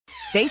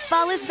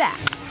Baseball is back,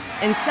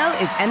 and so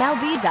is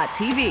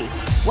MLB.tv.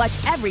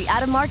 Watch every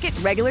out-of-market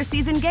regular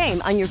season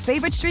game on your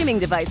favorite streaming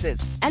devices,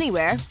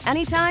 anywhere,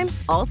 anytime,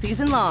 all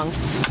season long.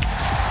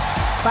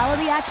 Follow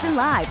the action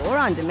live or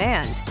on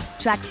demand.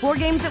 Track 4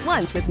 games at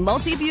once with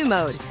multi-view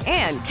mode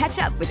and catch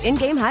up with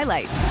in-game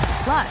highlights.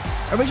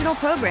 Plus, original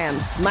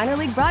programs, minor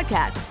league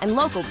broadcasts, and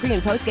local pre-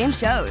 and post-game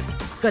shows.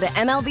 Go to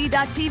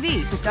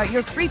MLB.tv to start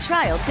your free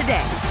trial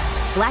today.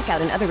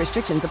 Blackout and other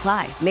restrictions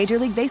apply. Major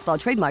League Baseball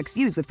trademarks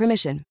used with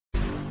permission.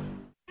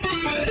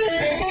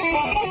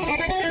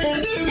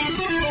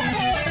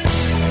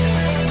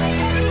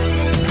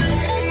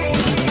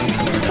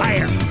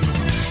 Fire!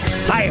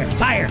 Fire!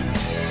 Fire!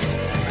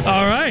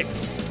 All right.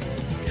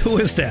 Who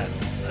is that?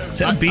 Is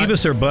that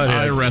Beavis or Butthead?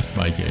 I rest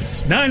my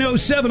case.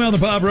 9:07 on the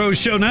Bob Rose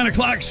Show, 9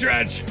 o'clock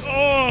stretch.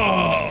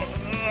 Oh,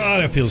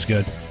 that feels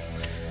good.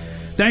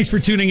 Thanks for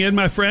tuning in,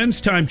 my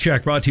friends. Time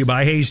check brought to you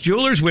by Hayes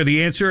Jewelers, where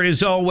the answer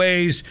is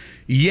always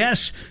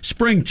yes.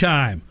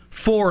 Springtime,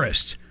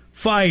 forest,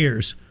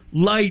 fires,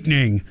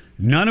 lightning.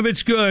 None of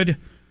it's good.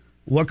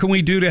 What can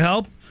we do to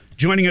help?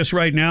 Joining us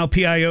right now,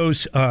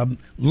 PIO's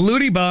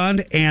Ludi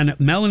Bond and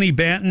Melanie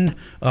Banton.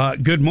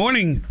 Good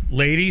morning,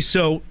 ladies.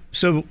 So,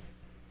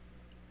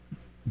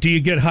 do you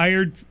get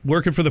hired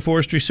working for the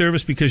Forestry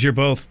Service because you're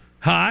both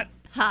hot?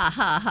 Ha,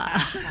 ha,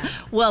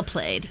 ha. Well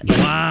played.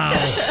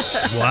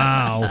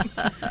 Wow.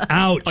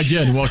 Ouch.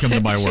 Again, welcome to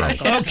my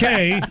world.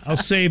 Okay, I'll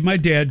save my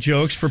dad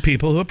jokes for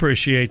people who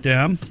appreciate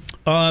them.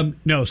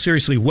 No,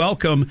 seriously,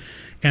 welcome.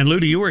 And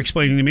Ludi, you were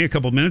explaining to me a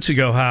couple minutes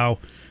ago how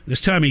this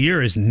time of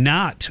year is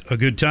not a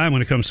good time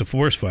when it comes to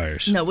forest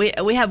fires. No, we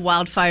have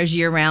wildfires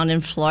year-round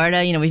in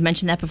Florida. You know, we've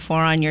mentioned that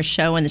before on your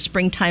show. And the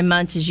springtime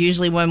months is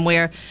usually when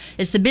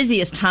it's the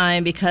busiest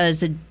time because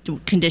the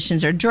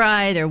conditions are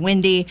dry, they're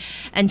windy.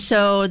 And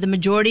so the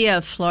majority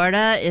of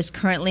Florida is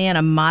currently in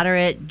a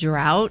moderate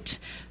drought.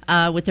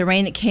 With the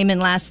rain that came in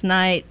last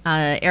night,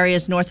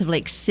 areas north of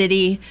Lake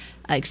City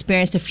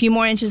experienced a few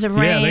more inches of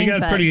rain. Yeah,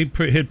 they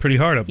got hit pretty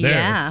hard up there.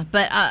 Yeah,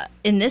 but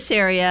in this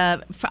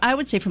area, I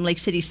would say from Lake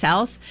City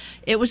south,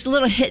 it was a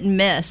little hit and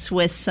miss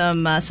with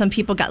some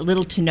people got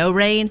little to no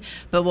rain,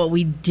 but what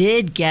we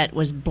did get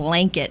was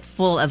blanket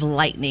full of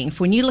lightning.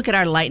 When you look at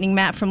our lightning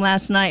map from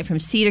last night, from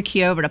Cedar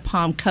Key over to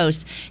Palm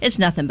Coast, it's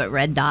nothing but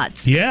red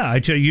dots. Yeah,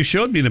 you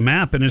showed me the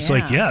map, and it's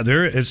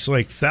it's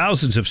like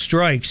thousands of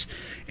strikes,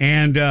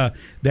 and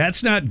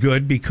that's not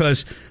good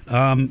because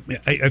I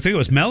think it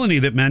was Melanie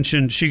that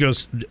mentioned, she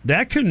goes,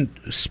 that can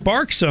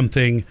spark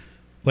something.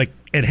 Like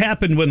it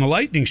happened when the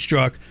lightning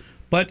struck,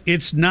 but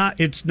it's not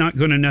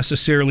going to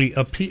necessarily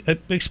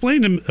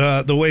explain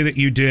the way that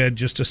you did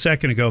just a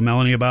second ago,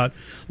 Melanie, about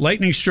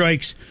lightning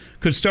strikes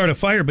could start a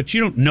fire, but you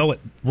don't know it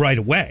right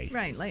away.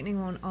 Right, lightning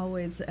won't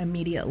always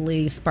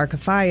immediately spark a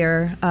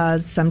fire.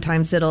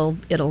 Sometimes it'll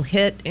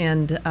hit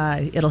and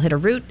it'll hit a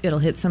root. It'll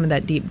hit some of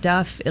that deep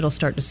duff. It'll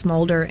start to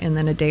smolder, and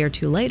then a day or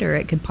two later,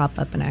 it could pop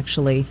up and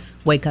actually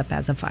wake up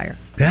as a fire.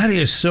 That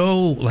is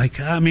so,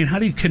 how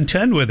do you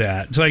contend with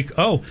that? It's like,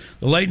 oh,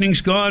 the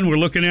lightning's gone, we're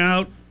looking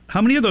out.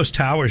 How many of those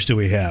towers do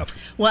we have?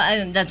 Well,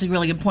 and that's a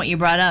really good point you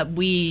brought up.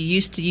 We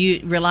used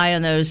to rely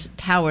on those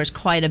towers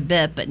quite a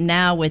bit, but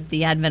now with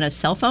the advent of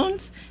cell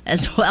phones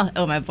as well,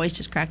 my voice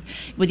just cracked.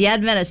 With the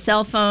advent of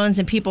cell phones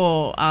and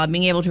people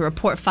being able to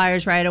report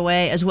fires right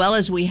away, as well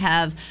as we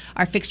have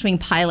our fixed-wing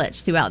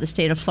pilots throughout the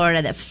state of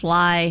Florida that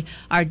fly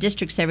our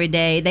districts every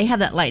day, they have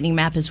that lightning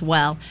map as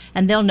well,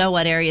 and they'll know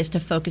what areas to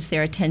focus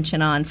their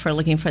attention on for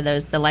looking for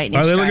the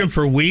lightning strikes. Are they looking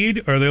for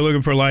weed, or are they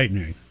looking for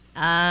lightning?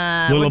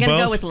 We're going to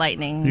go with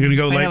lightning. You're going to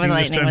go lightning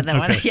this time? With that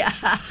one. Yeah.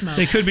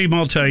 They could be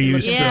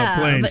multi-use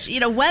planes.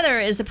 But, weather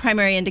is the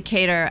primary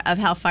indicator of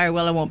how fire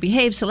will or won't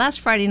behave. So last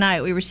Friday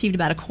night, we received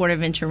about a quarter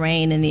of an inch of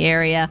rain in the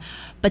area.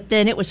 But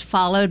then it was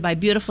followed by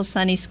beautiful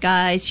sunny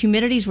skies.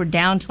 Humidities were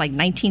down to like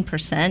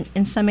 19%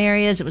 in some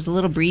areas. It was a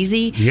little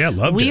breezy. Yeah,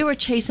 loved it. We were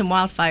chasing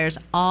wildfires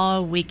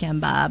all weekend,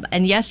 Bob.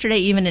 And yesterday,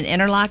 even in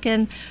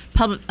Interlachen,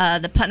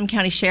 the Putnam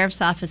County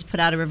Sheriff's Office put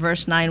out a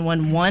reverse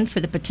 911 for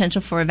the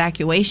potential for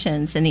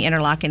evacuations in the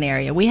Interlachen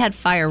area. We had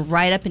fire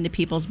right up into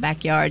people's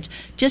backyards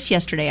just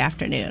yesterday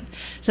afternoon.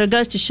 So it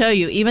goes to show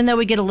you, even though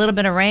we get a little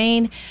bit of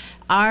rain,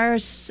 our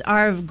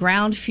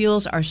ground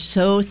fuels are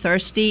so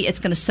thirsty, it's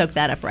going to soak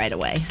that up right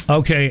away.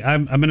 Okay,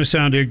 I'm going to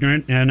sound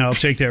ignorant, and I'll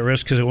take that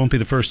risk because it won't be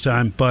the first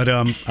time. But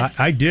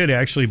I did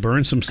actually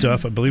burn some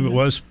stuff. I believe it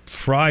was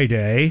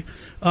Friday.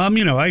 I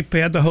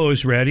had the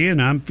hose ready,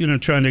 and I'm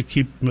trying to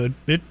keep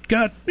it.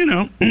 Got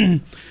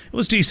it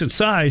was decent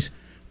size.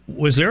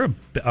 Was there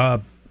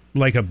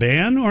a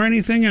ban or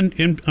anything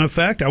in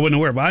effect? I wasn't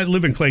aware, but I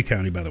live in Clay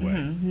County, by the way.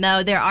 Mm-hmm.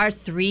 No, there are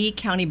 3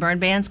 county burn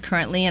bans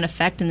currently in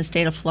effect in the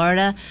state of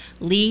Florida.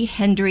 Lee,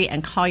 Hendry,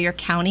 and Collier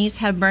counties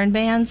have burn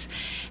bans,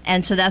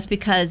 and so that's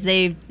because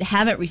they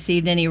haven't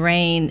received any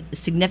rain,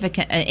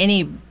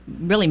 any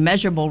really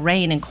measurable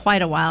rain in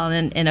quite a while,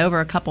 in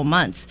over a couple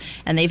months,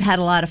 and they've had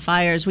a lot of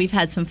fires. We've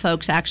had some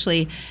folks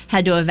actually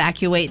had to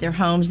evacuate their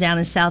homes down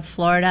in South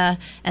Florida,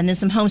 and then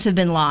some homes have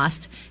been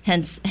lost,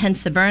 hence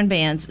the burn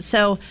bans.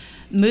 So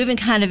moving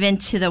kind of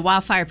into the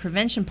wildfire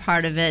prevention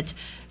part of it,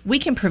 we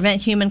can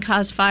prevent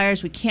human-caused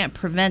fires. We can't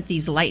prevent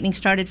these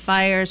lightning-started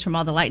fires from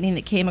all the lightning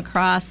that came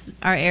across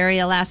our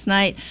area last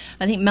night.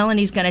 I think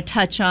Melanie's going to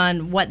touch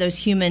on what those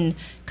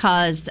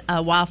human-causes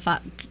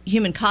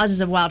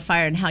of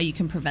wildfire and how you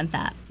can prevent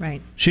that.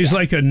 Right. She's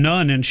like a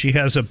nun, and she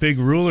has a big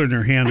ruler in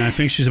her hand. And I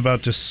think she's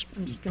about to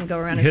I'm just going to go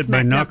around hit and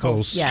smack my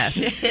knuckles. Yes.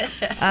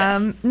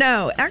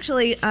 No,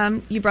 actually,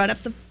 you brought up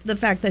the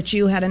fact that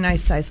you had a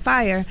nice sized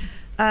fire.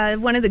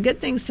 One of the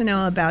good things to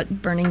know about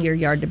burning your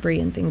yard debris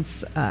and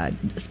things,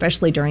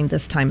 especially during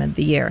this time of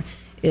the year,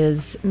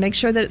 is make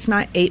sure that it's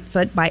not 8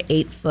 foot by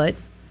 8 foot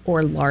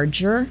or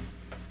larger.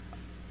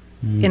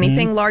 Mm-hmm.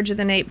 Anything larger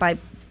than 8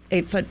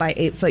 foot by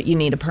 8 foot, you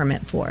need a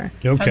permit for.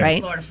 Okay.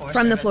 Right?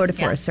 From the Florida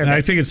Forest Service. I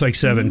think it's like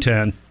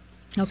 7'10".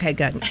 Okay,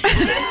 good.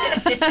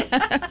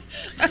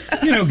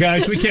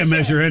 Guys, we can't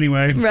measure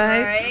anyway.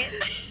 Right.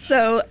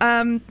 So,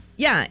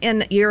 yeah,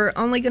 and you're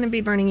only going to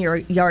be burning your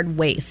yard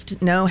waste.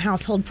 No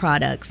household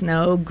products,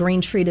 no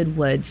green treated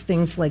woods,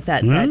 things like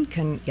that. That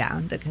can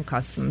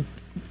cause some.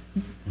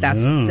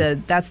 That's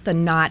the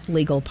not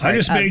legal part. I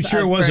just made sure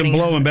it wasn't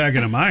blowing back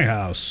into my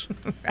house.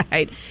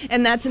 Right,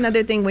 and that's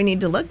another thing we need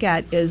to look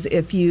at is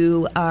if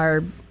you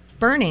are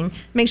burning,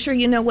 make sure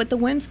you know what the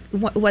wind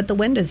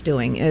is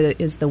doing.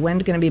 Is the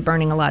wind going to be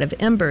burning a lot of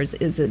embers?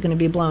 Is it going to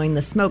be blowing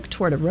the smoke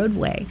toward a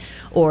roadway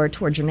or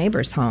towards your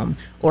neighbor's home,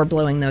 or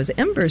blowing those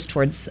embers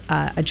towards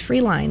a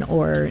tree line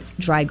or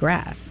dry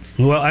grass?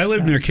 Well, I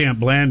lived near Camp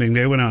Blanding.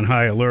 They went on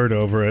high alert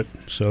over it,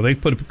 so they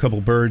put a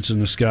couple birds in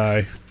the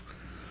sky.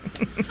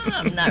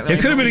 I'm not really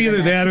it could have been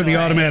either that or the story.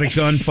 automatic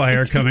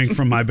gunfire coming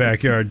from my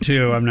backyard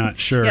too. I'm not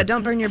sure. Yeah,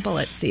 don't burn your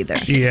bullets either.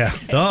 Yeah.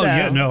 Oh,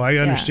 yeah. No, I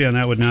understand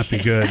that would not be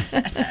good.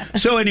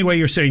 So anyway,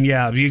 you're saying,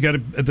 you got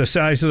the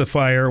size of the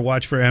fire,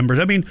 watch for embers.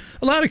 I mean,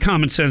 a lot of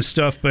common sense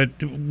stuff, but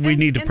we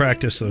need to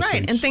practice those things.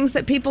 Right, and things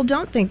that people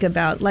don't think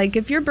about. Like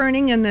if you're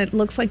burning and it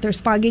looks like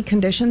there's foggy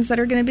conditions that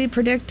are going to be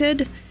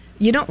predicted,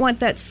 you don't want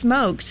that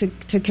smoke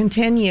to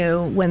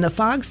continue when the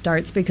fog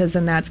starts, because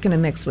then that's going to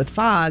mix with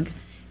fog.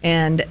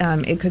 And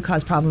it could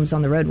cause problems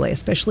on the roadway,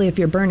 especially if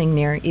you're burning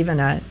near even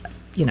Oh,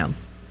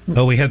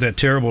 we had that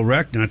terrible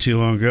wreck not too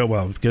long ago.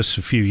 Well, I guess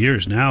a few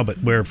years now, but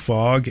where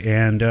fog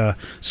and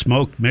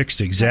smoke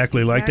mixed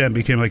exactly like that and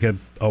became like a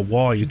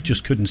wall you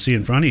just couldn't see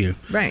in front of you.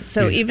 Right.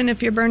 So even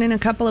if you're burning a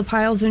couple of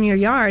piles in your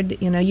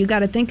yard, you got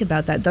to think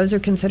about that. Those are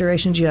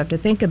considerations you have to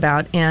think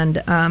about.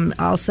 And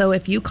also,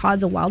 if you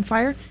cause a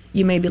wildfire,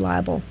 you may be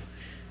liable,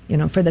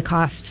 for the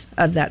cost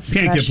of that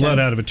suppression. Can't get blood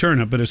out of a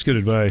turnip, but it's good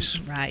advice.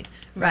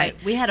 Right.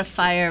 We had a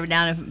fire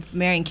down in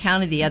Marion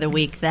County the other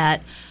week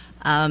that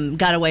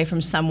got away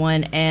from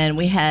someone, and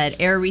we had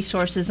air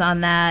resources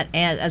on that,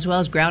 and as well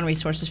as ground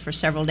resources for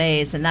several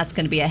days, and that's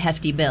going to be a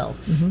hefty bill.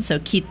 Mm-hmm. So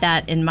keep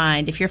that in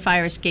mind. If your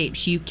fire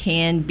escapes, you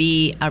can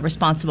be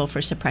responsible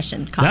for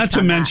suppression costs. Not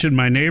to mention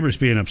my neighbors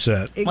being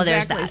upset. Exactly. Well,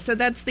 there's that. So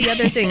that's the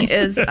other thing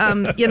is,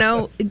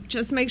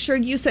 just make sure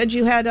you said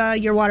you had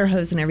your water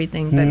hose and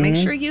everything, but make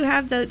sure you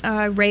have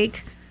the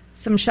rake,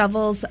 some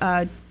shovels,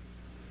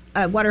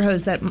 a water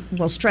hose that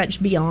will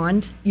stretch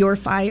beyond your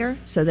fire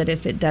so that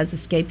if it does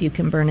escape, you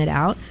can burn it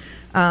out.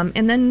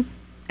 And then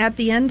at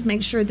the end,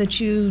 make sure that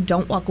you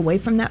don't walk away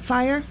from that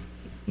fire.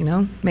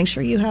 Make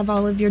sure you have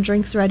all of your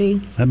drinks ready.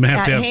 I'm going to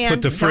have to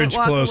put the fridge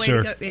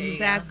closer.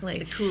 Exactly.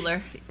 The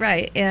cooler.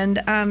 Right.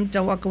 And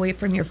don't walk away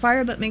from your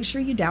fire, but make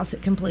sure you douse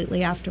it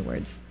completely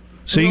afterwards.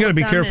 So you got to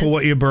be careful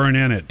what you burn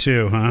in it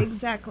too, huh?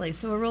 Exactly.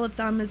 So a rule of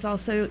thumb is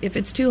also, if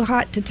it's too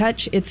hot to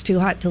touch, it's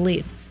too hot to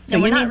leave. So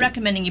we're not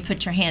recommending you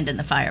put your hand in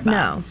the fire box.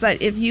 No, but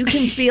if you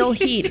can feel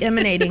heat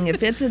emanating,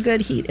 if it's a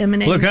good heat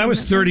emanating. Look, I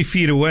was 30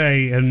 feet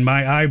away, and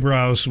my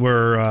eyebrows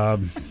were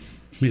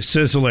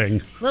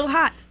sizzling. A little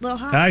hot.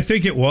 I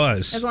think it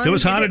was. As long it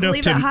was as you hot didn't enough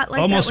leave to it hot like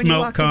almost that when you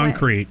melt walked away.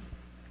 concrete.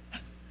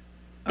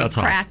 That's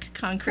hot. Crack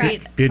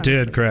concrete. It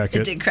did crack it.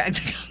 It did crack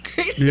the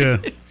concrete. Yeah.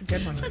 It's a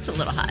good one. That's a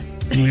little hot.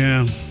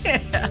 Yeah.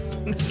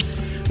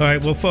 All right.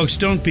 Well, folks,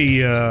 don't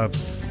be a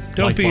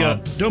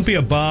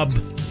Bob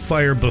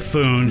fire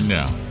buffoon.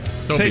 No.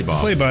 Don't be Bob.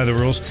 Play by the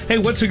rules. Hey,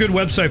 what's a good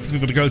website for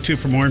people to go to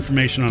for more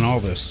information on all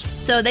this?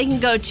 So they can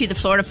go to the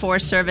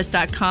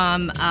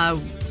FloridaForestService.com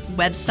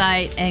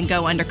website and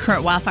go under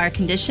current wildfire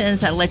conditions.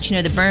 That'll let you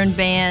know the burn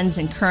bans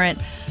and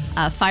current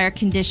fire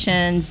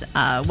conditions,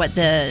 what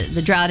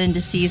the drought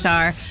indices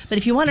are. But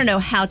if you want to know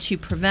how to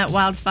prevent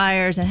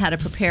wildfires and how to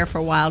prepare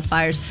for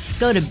wildfires,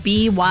 go to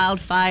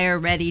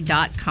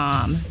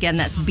BeWildfireReady.com. Again,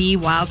 that's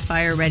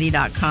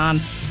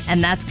BeWildfireReady.com,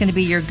 and that's going to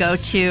be your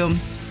go-to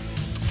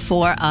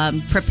for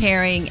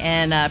preparing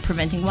and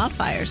preventing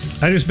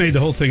wildfires. I just made the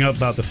whole thing up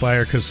about the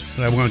fire because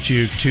I want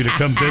you two to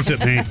come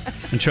visit me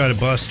and try to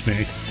bust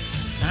me.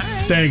 All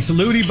right. Thanks.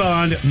 Ludi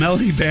Bond,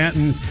 Melody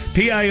Banton,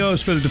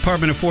 PIOs for the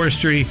Department of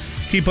Forestry.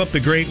 Keep up the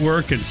great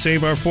work and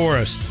save our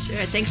forests. Sure.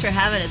 Thanks for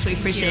having us. We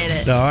appreciate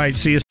it. All right.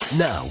 See you.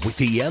 Now, with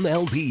the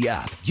MLB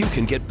app, you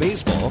can get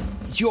baseball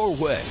your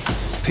way.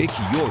 Pick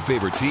your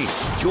favorite team,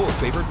 your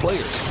favorite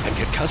players, and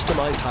get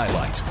customized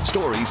highlights,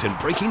 stories, and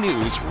breaking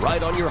news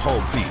right on your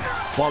home feed.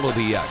 Follow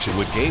the action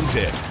with Game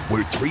Day,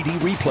 where 3D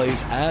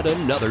replays add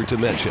another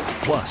dimension.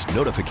 Plus,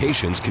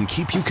 notifications can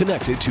keep you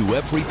connected to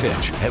every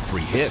pitch,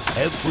 every hit,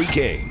 every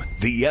game.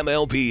 The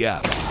MLB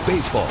app.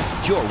 Baseball,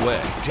 your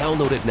way.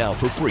 Download it now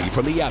for free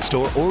from the App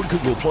Store or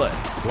Google Play.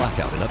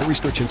 Blackout and other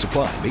restrictions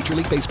apply. Major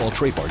League Baseball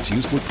trademarks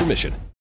used with permission.